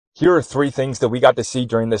Here are three things that we got to see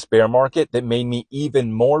during this bear market that made me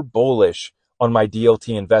even more bullish on my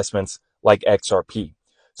DLT investments like XRP.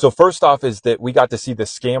 So first off is that we got to see the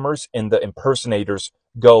scammers and the impersonators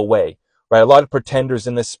go away, right? A lot of pretenders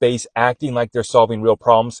in this space acting like they're solving real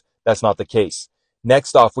problems. That's not the case.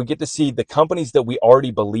 Next off, we get to see the companies that we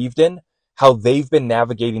already believed in, how they've been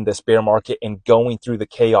navigating this bear market and going through the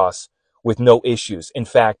chaos with no issues. In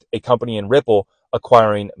fact, a company in Ripple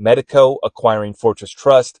acquiring Medico, acquiring Fortress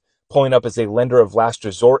Trust, pulling up as a lender of last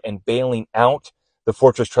resort and bailing out the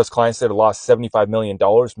Fortress Trust clients that had lost $75 million,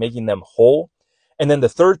 making them whole. And then the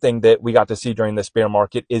third thing that we got to see during this bear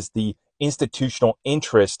market is the institutional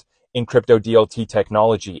interest in crypto DLT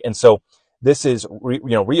technology. And so this is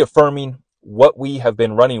reaffirming what we have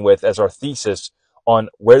been running with as our thesis on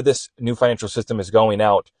where this new financial system is going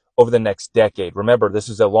out over the next decade. Remember, this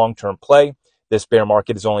is a long-term play. This bear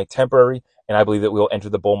market is only temporary, and I believe that we will enter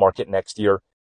the bull market next year